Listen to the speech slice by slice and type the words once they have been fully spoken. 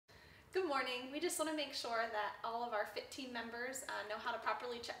Good morning. We just want to make sure that all of our FIT team members know how to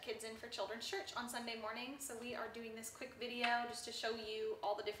properly check kids in for Children's Church on Sunday morning. So we are doing this quick video just to show you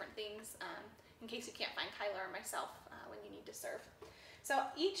all the different things in case you can't find Kyla or myself when you need to serve. So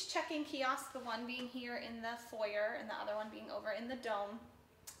each check-in kiosk, the one being here in the foyer and the other one being over in the dome,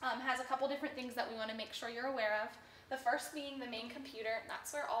 has a couple different things that we want to make sure you're aware of. The first being the main computer.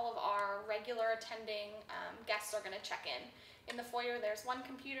 That's where all of our regular attending guests are going to check in. In the foyer, there's one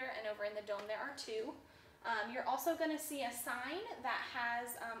computer, and over in the dome, there are two. You're also going to see a sign that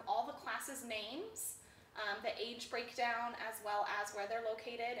has all the classes' names, the age breakdown, as well as where they're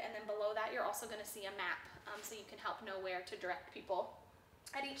located, and then below that, you're also going to see a map, so you can help know where to direct people.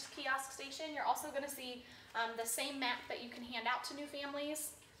 At each kiosk station, you're also going to see the same map that you can hand out to new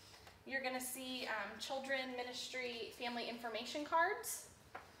families. You're going to see children ministry family information cards.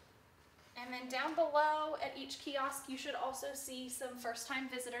 And then down below at each kiosk, you should also see some first-time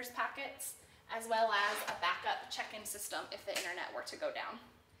visitors packets, as well as a backup check-in system if the internet were to go down.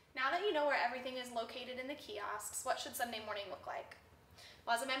 Now that you know where everything is located in the kiosks, what should Sunday morning look like?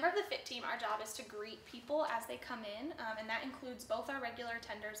 Well, as a member of the FIT team, our job is to greet people as they come in, and that includes both our regular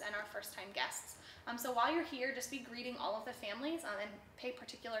attenders and our first-time guests. So while you're here, just be greeting all of the families and pay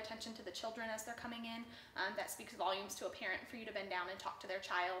particular attention to the children as they're coming in. That speaks volumes to a parent for you to bend down and talk to their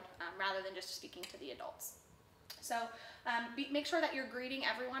child rather than just speaking to the adults. So make sure that you're greeting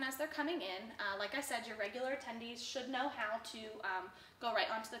everyone as they're coming in. Like I said, your regular attendees should know how to go right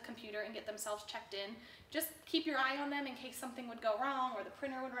onto the computer and get themselves checked in. Just keep your eye on them in case something would go wrong or the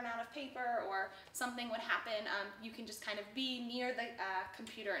printer would run out of paper or something would happen. You can just kind of be near the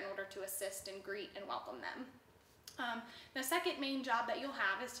computer in order to assist and greet and welcome them. The second main job that you'll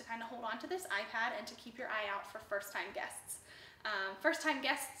have is to kind of hold on to this iPad and to keep your eye out for first-time guests. First-time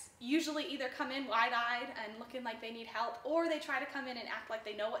guests usually either come in wide-eyed and looking like they need help, or they try to come in and act like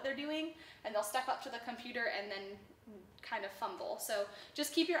they know what they're doing, and they'll step up to the computer and then kind of fumble. So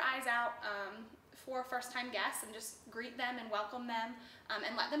just keep your eyes out for first-time guests and just greet them and welcome them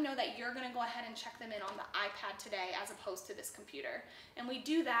and let them know that you're going to go ahead and check them in on the iPad today as opposed to this computer. And we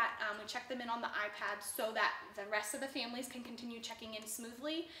do that, we check them in on the iPad so that the rest of the families can continue checking in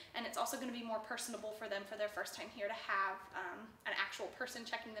smoothly, and it's also going to be more personable for them for their first time here to have an actual person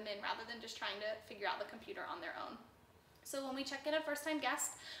checking them in rather than just trying to figure out the computer on their own. So when we check in a first-time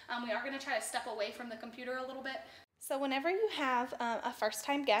guest, we are going to try to step away from the computer a little bit. So whenever you have a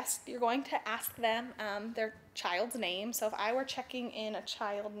first-time guest, you're going to ask them their child's name. So if I were checking in a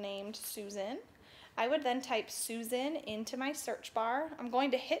child named Susan, I would then type Susan into my search bar. I'm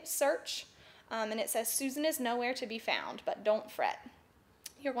going to hit search, and it says Susan is nowhere to be found, but don't fret.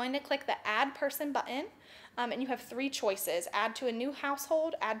 You're going to click the Add Person button, and you have three choices: add to a new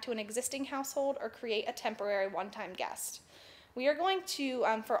household, add to an existing household, or create a temporary one-time guest. We are going to,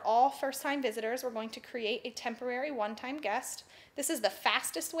 for all first-time visitors, we're going to create a temporary one-time guest. This is the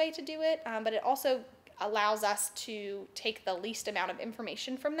fastest way to do it, but it also allows us to take the least amount of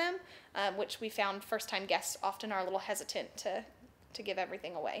information from them, which we found first-time guests often are a little hesitant to give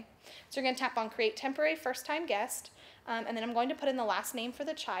everything away. So you're going to tap on Create Temporary First-Time Guest, and then I'm going to put in the last name for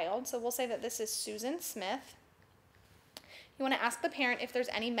the child. So we'll say that this is Susan Smith. You want to ask the parent if there's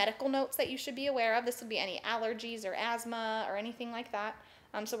any medical notes that you should be aware of. This would be any allergies or asthma or anything like that.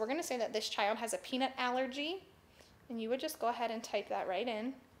 So we're going to say that this child has a peanut allergy, and you would just go ahead and type that right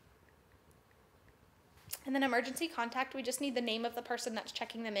in. And then emergency contact, we just need the name of the person that's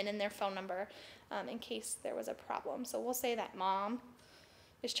checking them in and their phone number in case there was a problem. So we'll say that mom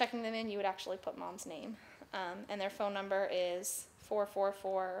is checking them in. You would actually put mom's name. And their phone number is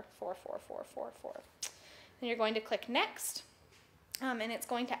 444-44444. Then you're going to click Next. And it's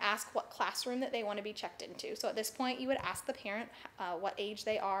going to ask what classroom that they want to be checked into. So at this point, you would ask the parent what age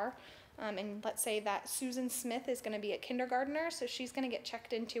they are. And let's say that Susan Smith is going to be a kindergartner, so she's going to get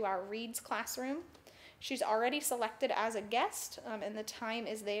checked into our Reads classroom. She's already selected as a guest, and the time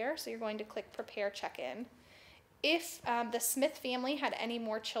is there, so you're going to click Prepare Check-in. If the Smith family had any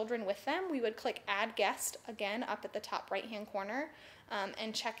more children with them, we would click Add Guest again up at the top right-hand corner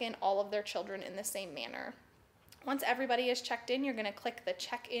and check in all of their children in the same manner. Once everybody is checked in, you're going to click the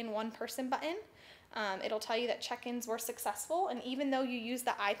Check In One Person button. It'll tell you that check-ins were successful, and even though you use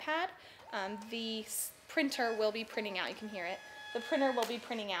the iPad, the printer will be printing out. You can hear it. The printer will be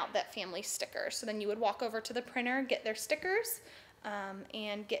printing out that family sticker. So then you would walk over to the printer, get their stickers,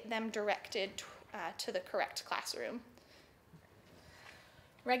 and get them directed to the correct classroom.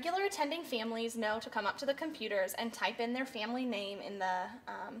 Regular attending families know to come up to the computers and type in their family name in the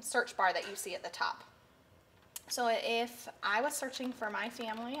search bar that you see at the top. So if I was searching for my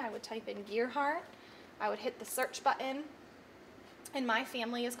family, I would type in Gearhart, I would hit the search button, and my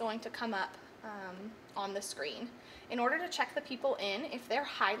family is going to come up on the screen. In order to check the people in, if they're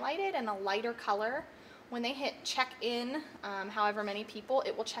highlighted in a lighter color, when they hit check in, however many people,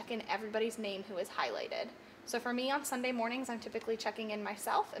 it will check in everybody's name who is highlighted. So for me on Sunday mornings, I'm typically checking in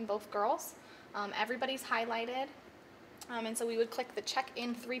myself and both girls. Everybody's highlighted. And so we would click the check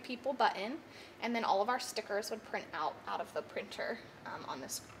in 3 people button, and then all of our stickers would print out of the printer on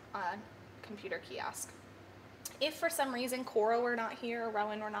this computer kiosk. If for some reason Cora were not here or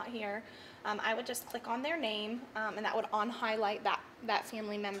Rowan were not here, I would just click on their name, and that would on-highlight that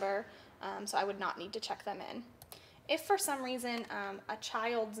family member, so I would not need to check them in. If for some reason a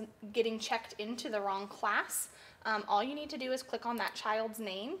child's getting checked into the wrong class, all you need to do is click on that child's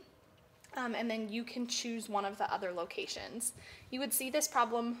name, and then you can choose one of the other locations. You would see this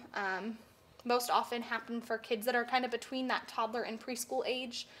problem most often happen for kids that are kind of between that toddler and preschool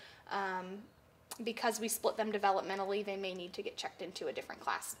age. Because we split them developmentally, they may need to get checked into a different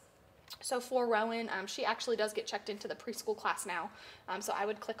class. So for Rowan, she actually does get checked into the preschool class now. So I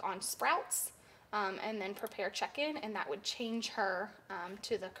would click on Sprouts and then prepare check-in, and that would change her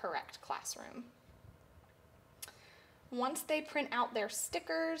to the correct classroom. Once they print out their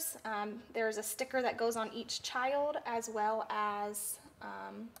stickers, there's a sticker that goes on each child, as well as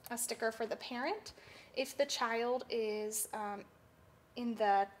a sticker for the parent. If the child is in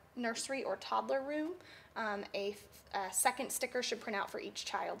the nursery or toddler room, a second sticker should print out for each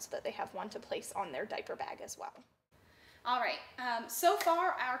child so that they have one to place on their diaper bag as well. All right, so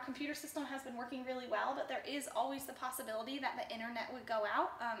far our computer system has been working really well, but there is always the possibility that the internet would go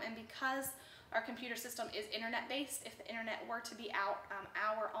out, and because our computer system is internet based, if the internet were to be out,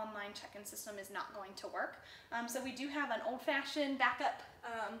 our online check-in system is not going to work. So we do have an old-fashioned backup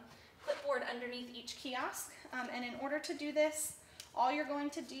clipboard underneath each kiosk, and in order to do this, all you're going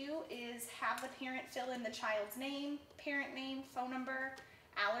to do is have the parent fill in the child's name, parent name, phone number,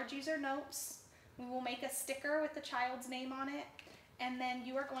 allergies or notes. We will make a sticker with the child's name on it, and then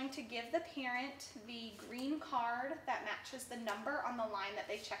you are going to give the parent the green card that matches the number on the line that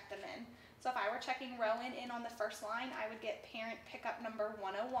they checked them in. So if I were checking Rowan in on the first line, I would get parent pickup number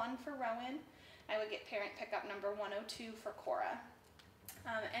 101 for Rowan. I would get parent pickup number 102 for Cora.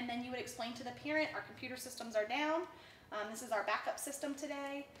 And then you would explain to the parent, our computer systems are down. This is our backup system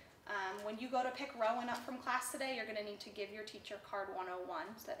today. When you go to pick Rowan up from class today, you're going to need to give your teacher card 101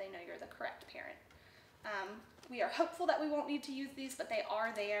 so that they know you're the correct parent. We are hopeful that we won't need to use these, but they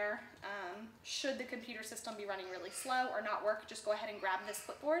are there. Should the computer system be running really slow or not work, just go ahead and grab this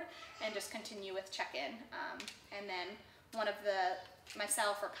clipboard and just continue with check-in. And then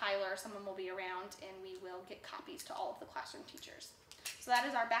myself or Kyler or someone will be around, and we will get copies to all of the classroom teachers. So that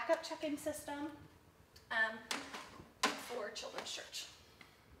is our backup check-in system for Children's Church.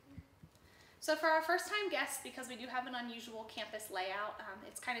 So for our first-time guests, because we do have an unusual campus layout,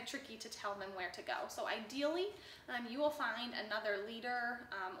 it's kind of tricky to tell them where to go. So ideally, you will find another leader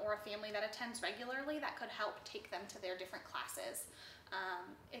or a family that attends regularly that could help take them to their different classes.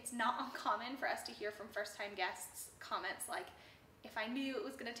 It's not uncommon for us to hear from first-time guests comments like, if I knew it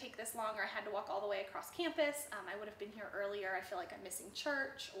was going to take this long or I had to walk all the way across campus, I would have been here earlier. I feel like I'm missing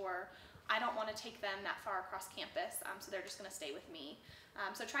church, or I don't want to take them that far across campus, so they're just going to stay with me.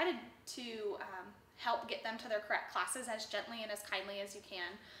 So try to help get them to their correct classes as gently and as kindly as you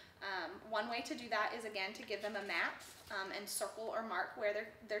can. One way to do that is, again, to give them a map and circle or mark where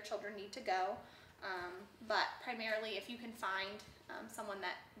their children need to go. But primarily, if you can find someone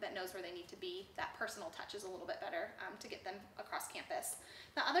that knows where they need to be, that personal touch is a little bit better to get them across campus.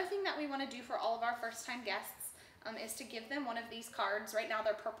 The other thing that we want to do for all of our first-time guests is to give them one of these cards. Right now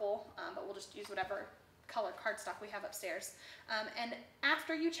they're purple, but we'll just use whatever color cardstock we have upstairs. And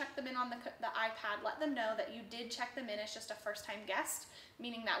after you check them in on the iPad, let them know that you did check them in as just a first-time guest,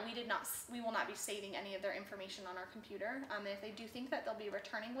 meaning that we will not be saving any of their information on our computer. And if they do think that they'll be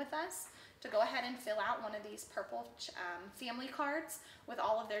returning with us, to go ahead and fill out one of these purple family cards with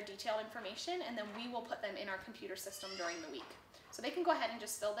all of their detailed information, and then we will put them in our computer system during the week. So they can go ahead and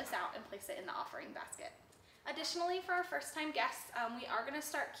just fill this out and place it in the offering basket. Additionally, for our first-time guests, we are going to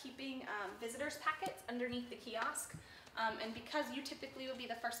start keeping visitors packets underneath the kiosk. And because you typically will be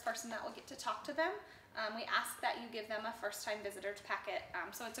the first person that will get to talk to them, we ask that you give them a first-time visitors packet.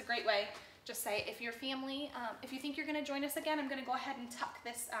 So it's a great way. Just say, if your family, if you think you're going to join us again, I'm going to go ahead and tuck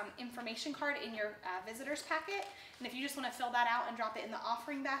this information card in your visitors packet. And if you just want to fill that out and drop it in the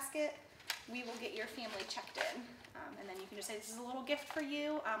offering basket, we will get your family checked in. And then you can just say, this is a little gift for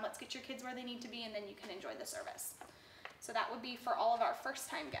you. Let's get your kids where they need to be, and then you can enjoy the service. So that would be for all of our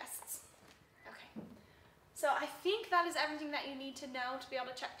first-time guests. Okay. So I think that is everything that you need to know to be able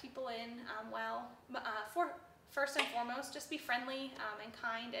to check people in well. first and foremost, just be friendly and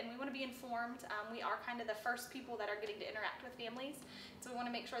kind, and we want to be informed. We are kind of the first people that are getting to interact with families, so we want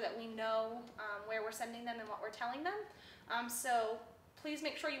to make sure that we know where we're sending them and what we're telling them. So please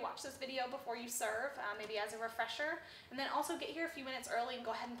make sure you watch this video before you serve, maybe as a refresher, and then also get here a few minutes early and go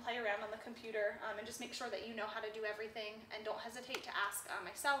ahead and play around on the computer and just make sure that you know how to do everything, and don't hesitate to ask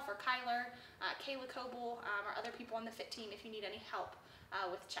myself or Kyler, Kayla Coble, or other people on the FIT team if you need any help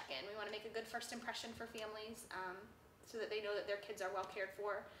with check-in. We want to make a good first impression for families so that they know that their kids are well cared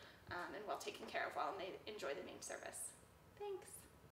for and well taken care of while they enjoy the main service. Thanks.